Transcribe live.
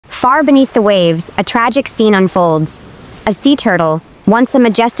Far beneath the waves, a tragic scene unfolds. A sea turtle, once a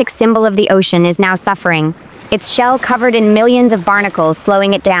majestic symbol of the ocean, is now suffering, its shell covered in millions of barnacles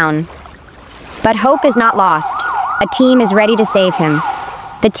slowing it down. But hope is not lost. A team is ready to save him.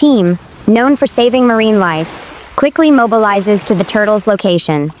 The team, known for saving marine life, quickly mobilizes to the turtle's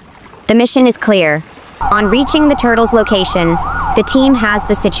location. The mission is clear. On reaching the turtle's location, the team has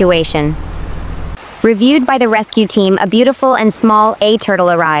the situation. Reviewed by the rescue team, a beautiful and small A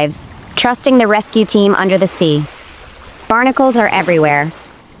turtle arrives, trusting the rescue team under the sea. Barnacles are everywhere.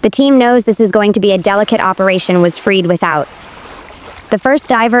 The team knows this is going to be a delicate operation was freed without. The first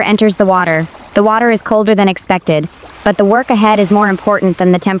diver enters the water. The water is colder than expected, but the work ahead is more important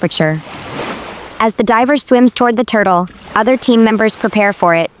than the temperature. As the diver swims toward the turtle, other team members prepare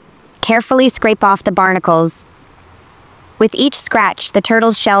for it, carefully scrape off the barnacles. With each scratch, the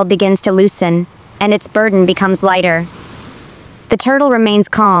turtle's shell begins to loosen, and its burden becomes lighter. The turtle remains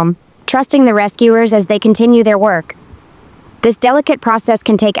calm, trusting the rescuers as they continue their work. This delicate process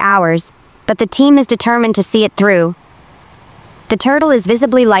can take hours, but the team is determined to see it through. The turtle is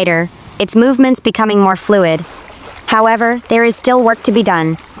visibly lighter, its movements becoming more fluid. However, there is still work to be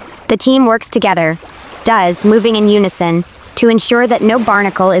done. The team works together, moving in unison, to ensure that no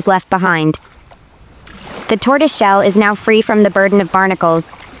barnacle is left behind. The tortoise shell is now free from the burden of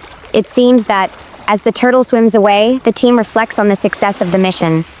barnacles. It seems that, as the turtle swims away, the team reflects on the success of the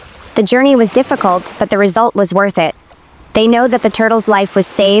mission. The journey was difficult, but the result was worth it. They know that the turtle's life was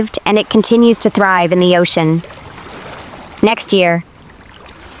saved, and it continues to thrive in the ocean. Next year.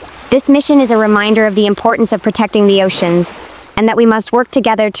 This mission is a reminder of the importance of protecting the oceans, and that we must work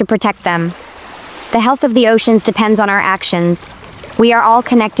together to protect them. The health of the oceans depends on our actions. We are all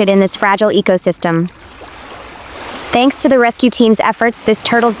connected in this fragile ecosystem. Thanks to the rescue team's efforts, this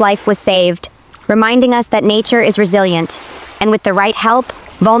turtle's life was saved, reminding us that nature is resilient, and with the right help,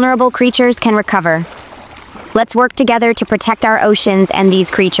 vulnerable creatures can recover. Let's work together to protect our oceans and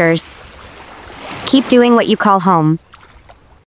these creatures. Keep doing what you call home.